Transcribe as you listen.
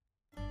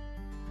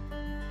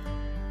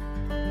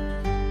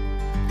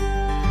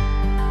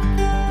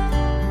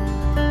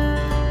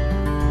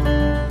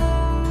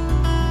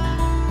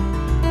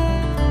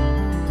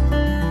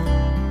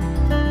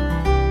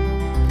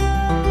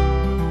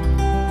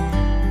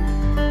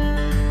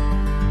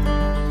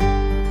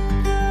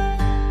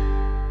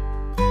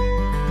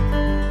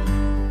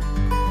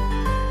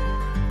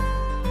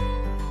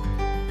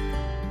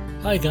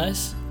Hi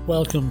guys,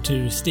 welcome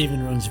to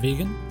Stephen Runs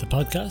Vegan, the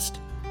podcast.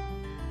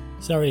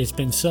 Sorry it's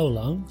been so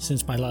long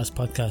since my last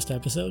podcast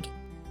episode.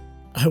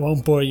 I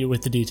won't bore you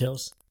with the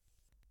details.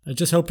 I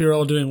just hope you're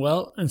all doing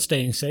well and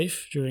staying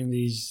safe during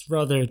these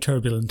rather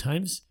turbulent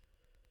times.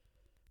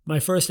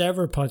 My first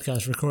ever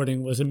podcast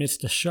recording was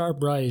amidst a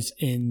sharp rise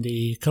in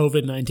the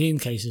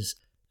COVID-19 cases,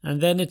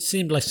 and then it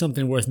seemed like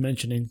something worth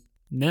mentioning.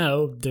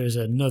 Now there's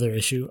another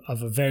issue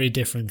of a very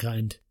different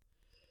kind.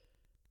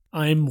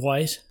 I'm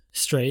white,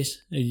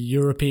 straight, a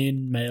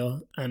European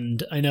male,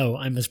 and I know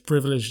I'm as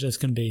privileged as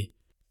can be.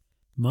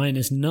 Mine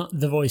is not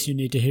the voice you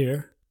need to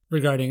hear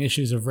regarding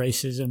issues of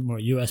racism or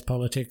US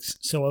politics,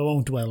 so I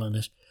won't dwell on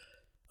it.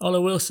 All I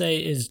will say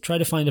is try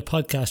to find a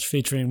podcast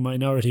featuring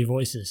minority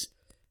voices.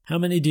 How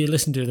many do you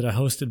listen to that are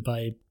hosted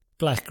by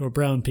black or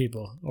brown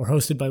people, or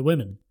hosted by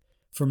women?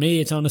 For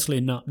me, it's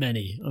honestly not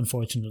many,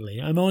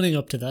 unfortunately. I'm owning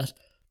up to that,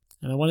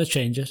 and I want to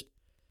change it.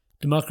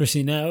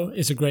 Democracy Now!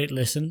 Is a great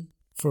listen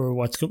for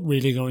what's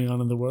really going on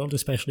in the world,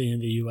 especially in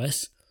the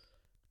US.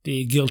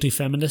 The Guilty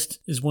Feminist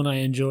is one I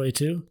enjoy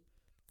too.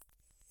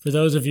 For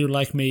those of you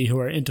like me who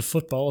are into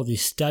football, the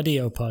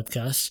Stadio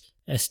podcast,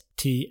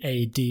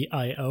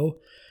 Stadio,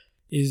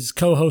 is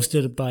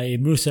co-hosted by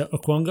Musa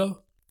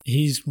Okwongo.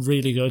 He's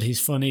really good, he's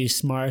funny,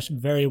 smart,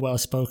 very well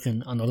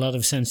spoken on a lot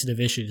of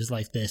sensitive issues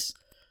like this.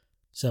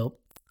 So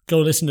go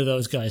listen to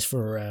those guys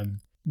for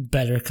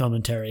better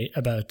commentary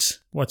about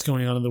what's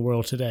going on in the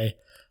world today.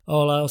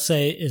 All I'll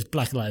say is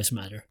Black Lives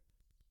Matter.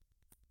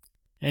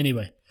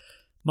 Anyway,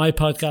 my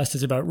podcast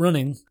is about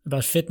running,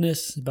 about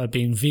fitness, about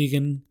being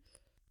vegan.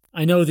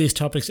 I know these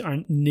topics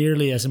aren't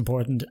nearly as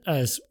important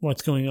as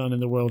what's going on in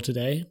the world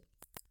today,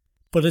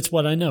 but it's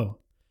what I know,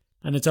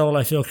 and it's all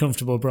I feel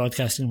comfortable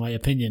broadcasting my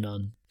opinion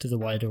on to the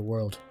wider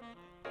world.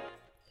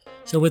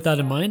 So with that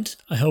in mind,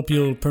 I hope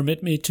you'll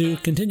permit me to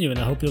continue, and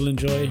I hope you'll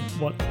enjoy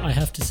what I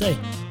have to say.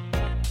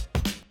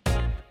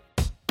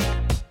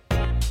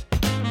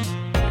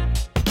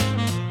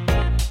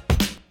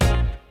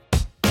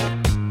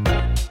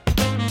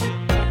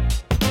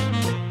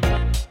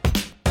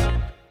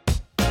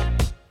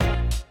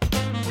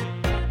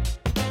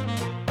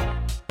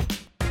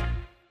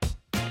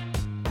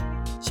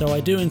 So I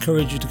do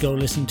encourage you to go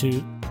listen to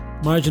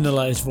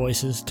marginalised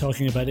voices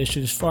talking about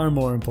issues far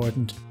more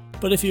important.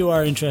 But if you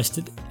are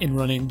interested in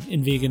running,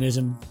 in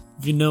veganism,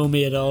 if you know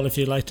me at all, if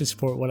you'd like to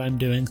support what I'm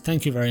doing,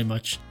 thank you very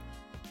much.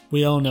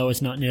 We all know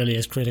it's not nearly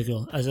as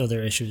critical as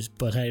other issues,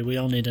 but hey, we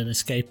all need an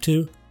escape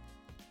too.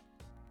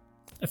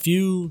 A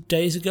few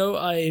days ago,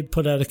 I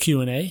put out a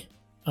Q&A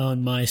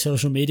on my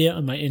social media,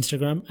 on my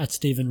Instagram,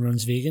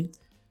 @StephenRunsVegan,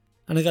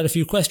 and I got a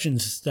few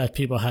questions that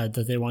people had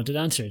that they wanted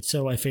answered,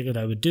 so I figured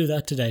I would do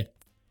that today.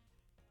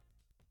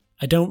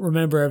 I don't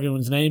remember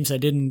everyone's names. I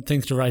didn't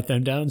think to write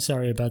them down.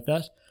 Sorry about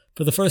that.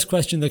 But the first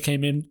question that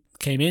came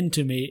in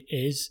to me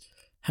is,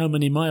 how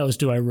many miles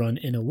do I run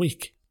in a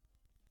week?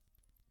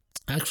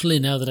 Actually,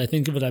 now that I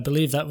think of it, I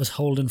believe that was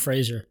Holden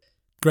Fraser.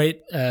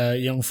 Great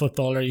young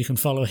footballer. You can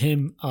follow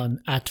him on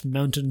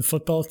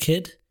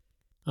 @MountainFootballKid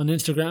on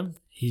Instagram.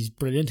 He's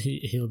brilliant.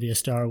 He'll be a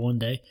star one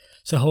day.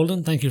 So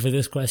Holden, thank you for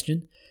this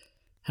question.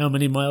 How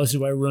many miles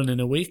do I run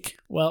in a week?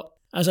 Well,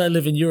 as I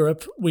live in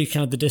Europe, we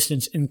count the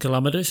distance in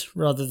kilometres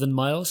rather than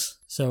miles,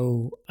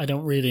 so I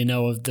don't really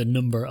know of the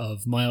number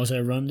of miles I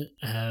run.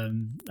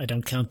 I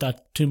don't count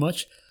that too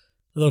much.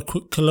 Although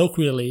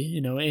colloquially,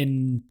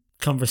 in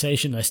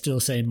conversation, I still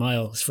say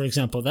miles. For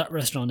example, that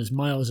restaurant is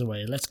miles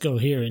away. Let's go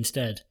here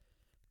instead.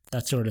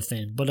 That sort of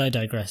thing, but I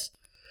digress.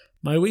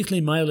 My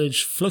weekly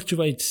mileage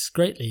fluctuates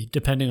greatly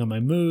depending on my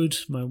mood,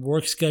 my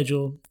work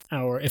schedule,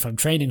 or if I'm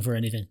training for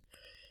anything.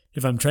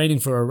 If I'm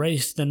training for a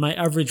race, then my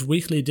average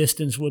weekly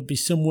distance would be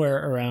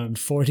somewhere around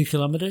 40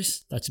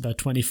 kilometres. That's about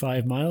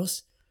 25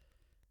 miles.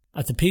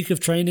 At the peak of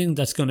training,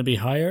 that's going to be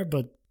higher,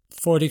 but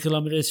 40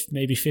 kilometres,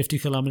 maybe 50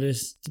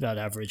 kilometres, it's about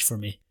average for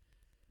me.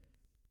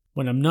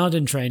 When I'm not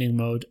in training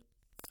mode,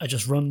 I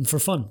just run for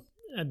fun.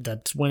 And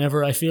that's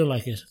whenever I feel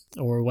like it,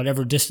 or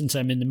whatever distance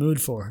I'm in the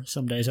mood for.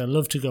 Some days I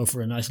love to go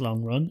for a nice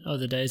long run.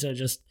 Other days I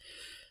just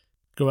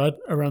go out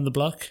around the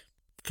block,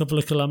 a couple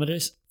of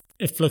kilometres.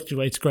 It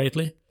fluctuates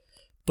greatly.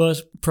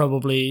 But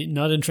probably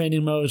not in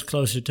training mode,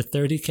 closer to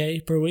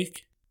 30k per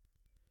week.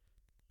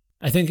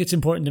 I think it's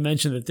important to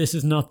mention that this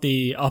is not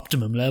the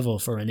optimum level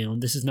for anyone.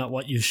 This is not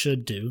what you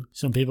should do.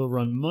 Some people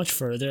run much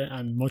further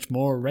and much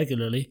more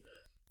regularly.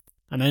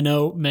 And I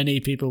know many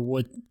people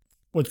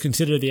would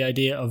consider the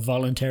idea of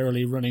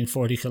voluntarily running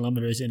 40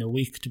 kilometres in a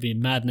week to be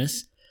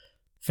madness.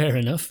 Fair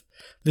enough.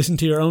 Listen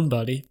to your own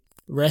body.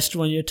 Rest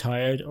when you're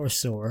tired or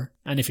sore.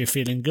 And if you're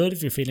feeling good,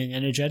 if you're feeling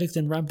energetic,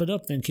 then ramp it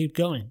up, then keep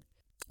going.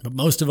 But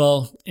most of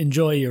all,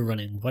 enjoy your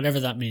running, whatever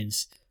that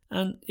means.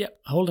 And yeah,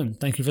 Holden,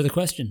 thank you for the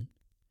question.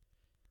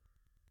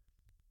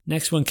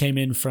 Next one came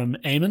in from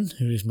Eamon,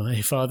 who is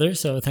my father,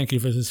 so thank you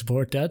for the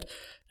support, Dad.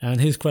 And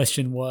his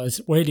question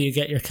was, where do you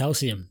get your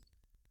calcium?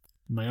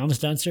 My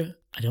honest answer,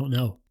 I don't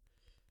know.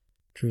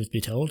 Truth be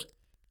told.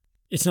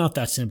 It's not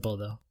that simple,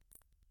 though.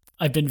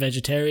 I've been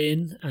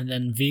vegetarian and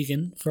then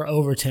vegan for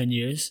over 10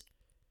 years.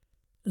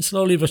 and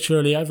slowly but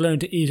surely I've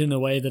learned to eat in a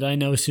way that I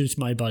know suits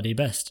my body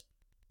best.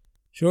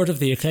 Short of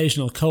the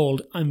occasional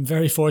cold, I'm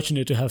very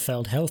fortunate to have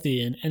felt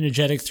healthy and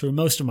energetic through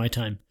most of my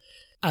time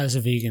as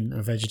a vegan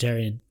or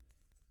vegetarian.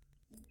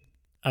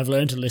 I've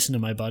learned to listen to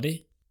my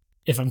body.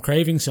 If I'm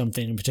craving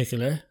something in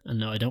particular, and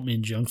no, I don't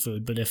mean junk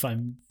food, but if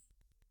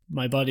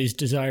my body's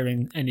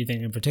desiring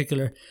anything in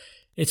particular,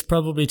 it's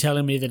probably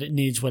telling me that it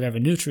needs whatever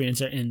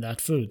nutrients are in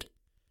that food.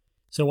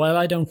 So while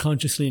I don't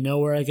consciously know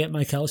where I get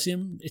my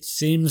calcium, it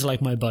seems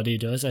like my body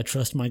does. I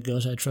trust my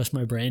gut, I trust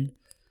my brain.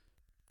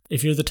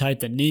 If you're the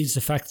type that needs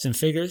the facts and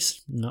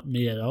figures, not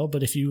me at all,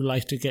 but if you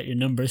like to get your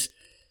numbers,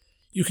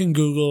 you can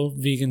Google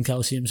vegan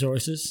calcium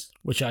sources,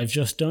 which I've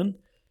just done.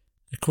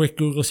 A quick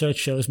Google search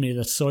shows me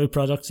that soy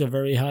products are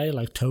very high,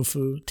 like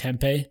tofu,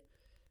 tempeh,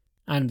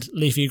 and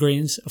leafy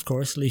greens. Of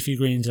course, leafy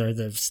greens are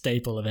the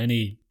staple of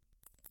any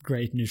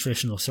great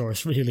nutritional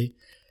source, really.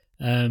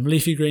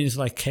 Leafy greens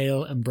like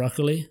kale and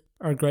broccoli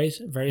are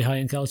great, very high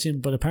in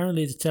calcium, but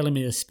apparently it's telling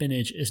me that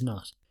spinach is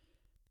not.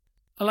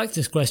 I like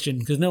this question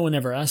because no one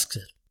ever asks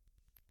it.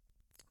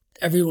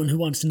 Everyone who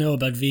wants to know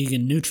about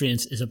vegan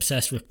nutrients is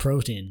obsessed with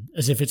protein,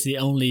 as if it's the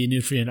only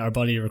nutrient our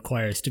body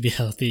requires to be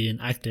healthy and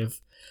active.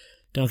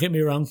 Don't get me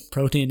wrong,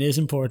 protein is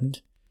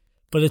important,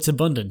 but it's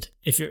abundant.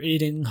 If you're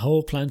eating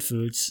whole plant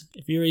foods,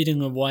 if you're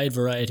eating a wide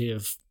variety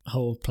of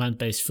whole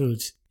plant-based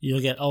foods, you'll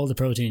get all the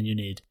protein you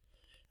need.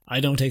 I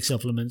don't take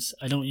supplements,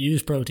 I don't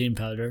use protein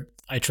powder,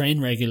 I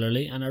train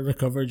regularly and I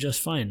recover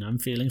just fine. I'm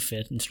feeling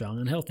fit and strong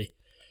and healthy.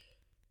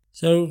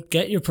 So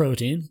get your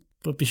protein,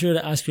 but be sure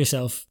to ask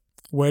yourself,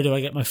 where do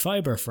I get my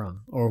fiber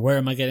from? Or where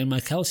am I getting my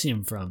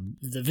calcium from?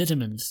 The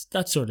vitamins,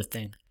 that sort of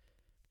thing.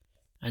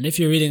 And if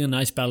you're eating a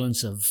nice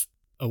balance of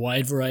a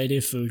wide variety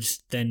of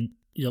foods, then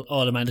you'll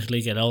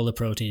automatically get all the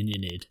protein you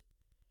need.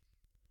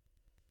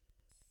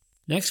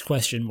 Next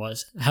question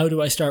was, how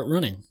do I start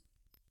running?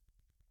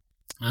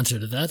 Answer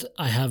to that,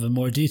 I have a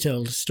more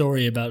detailed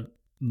story about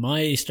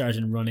my start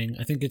in running.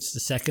 I think it's the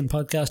second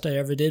podcast I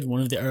ever did,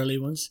 one of the early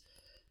ones.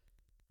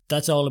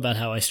 That's all about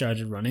how I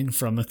started running,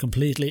 from a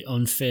completely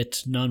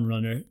unfit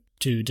non-runner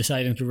to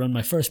deciding to run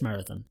my first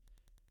marathon.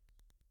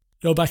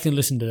 Go back and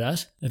listen to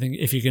that. I think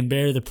if you can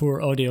bear the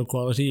poor audio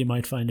quality, you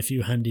might find a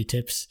few handy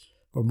tips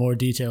or more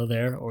detail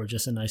there, or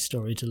just a nice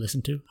story to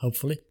listen to,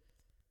 hopefully.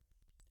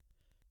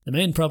 The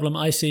main problem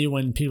I see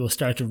when people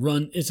start to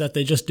run is that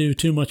they just do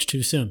too much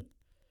too soon.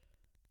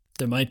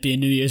 There might be a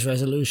New Year's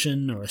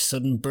resolution or a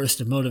sudden burst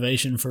of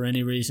motivation for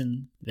any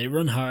reason. They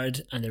run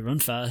hard and they run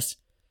fast,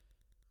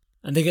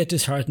 and they get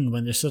disheartened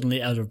when they're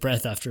suddenly out of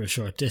breath after a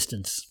short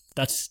distance.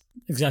 That's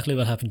exactly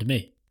what happened to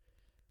me.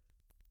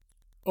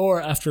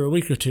 Or after a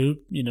week or two,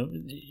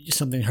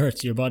 something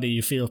hurts your body,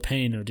 you feel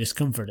pain or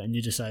discomfort, and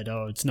you decide,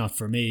 oh, it's not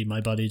for me,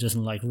 my body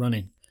doesn't like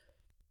running.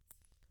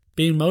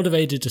 Being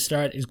motivated to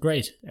start is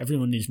great.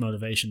 Everyone needs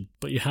motivation,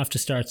 but you have to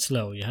start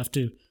slow. You have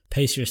to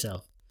pace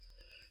yourself.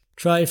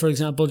 Try, for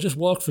example, just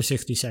walk for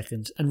 60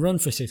 seconds and run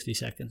for 60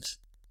 seconds.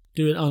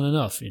 Do it on and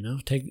off,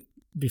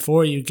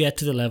 before you get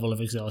to the level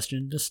of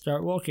exhaustion, just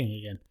start walking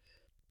again.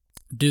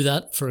 Do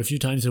that for a few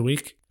times a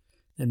week,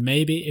 and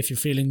maybe if you're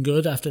feeling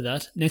good after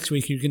that, next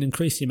week you can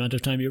increase the amount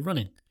of time you're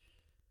running.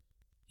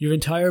 Your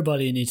entire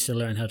body needs to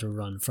learn how to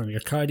run, from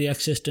your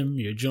cardiac system,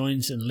 your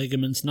joints and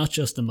ligaments, not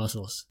just the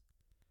muscles.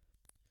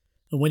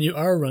 And when you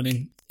are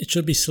running, it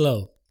should be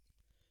slow.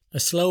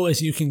 As slow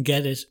as you can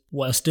get it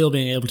while still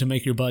being able to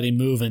make your body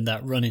move in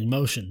that running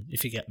motion,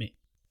 if you get me.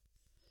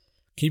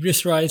 Keep your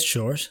strides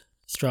short,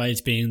 strides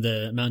being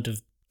the amount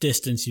of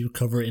distance you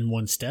cover in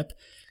one step.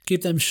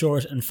 Keep them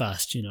short and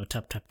fast,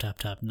 tap, tap, tap,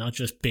 tap, not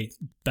just big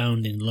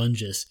bounding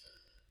lunges.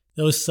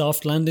 Those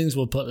soft landings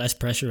will put less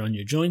pressure on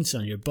your joints,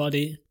 on your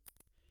body.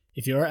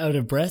 If you are out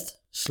of breath,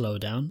 slow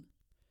down.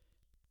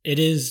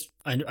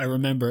 I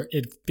remember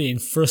it being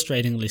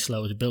frustratingly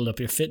slow to build up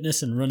your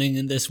fitness and running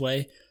in this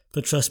way,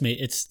 but trust me,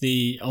 it's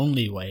the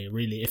only way,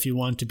 really, if you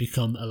want to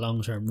become a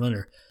long-term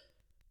runner.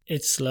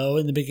 It's slow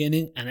in the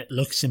beginning, and it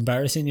looks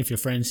embarrassing if your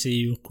friends see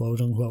you,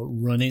 quote-unquote,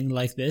 running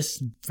like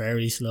this,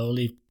 very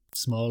slowly,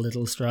 small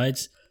little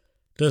strides.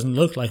 Doesn't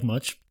look like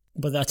much,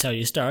 but that's how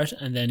you start,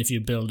 and then if you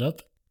build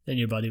up, then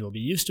your body will be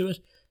used to it.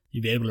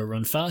 You'll be able to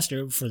run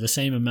faster for the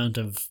same amount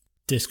of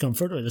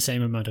discomfort or the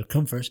same amount of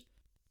comfort.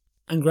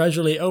 And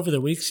gradually, over the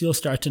weeks, you'll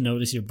start to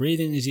notice your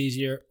breathing is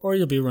easier, or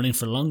you'll be running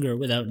for longer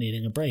without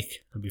needing a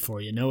break. And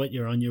before you know it,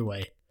 you're on your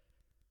way.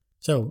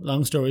 So,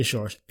 long story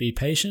short, be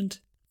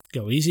patient,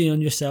 go easy on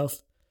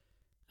yourself,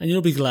 and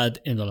you'll be glad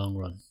in the long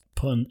run.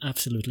 Pun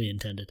absolutely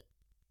intended.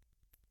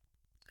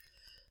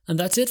 And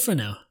that's it for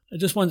now. I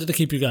just wanted to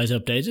keep you guys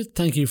updated.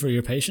 Thank you for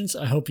your patience.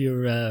 I hope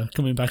you're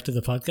coming back to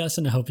the podcast,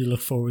 and I hope you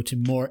look forward to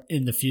more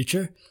in the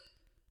future.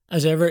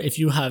 As ever, if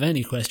you have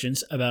any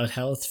questions about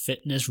health,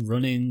 fitness,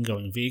 running,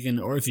 going vegan,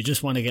 or if you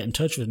just want to get in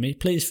touch with me,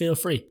 please feel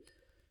free.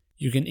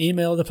 You can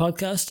email the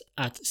podcast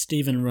at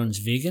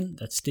StephenRunsVegan.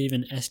 That's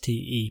Stephen,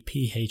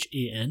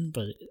 S-T-E-P-H-E-N,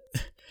 but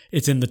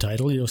it's in the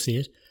title, you'll see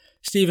it.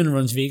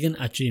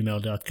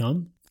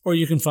 StephenRunsVegan@gmail.com. Or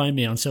you can find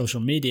me on social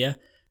media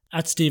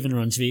at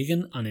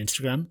StephenRunsVegan on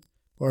Instagram,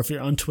 Or if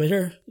you're on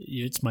Twitter,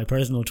 it's my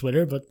personal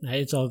Twitter, but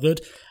hey, it's all good,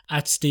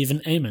 at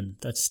Stephen Eamon.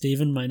 That's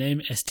Stephen, my name,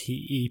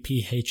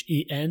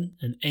 Stephen,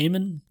 and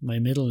Eamon, my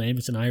middle name,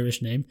 it's an Irish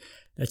name.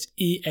 That's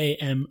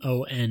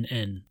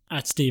Eamonn,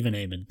 at Stephen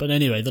Eamon. But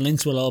anyway, the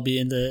links will all be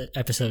in the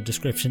episode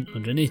description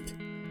underneath.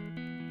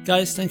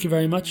 Guys, thank you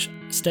very much.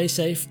 Stay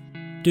safe,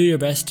 do your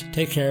best,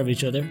 take care of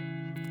each other.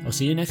 I'll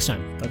see you next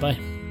time. Bye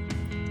bye.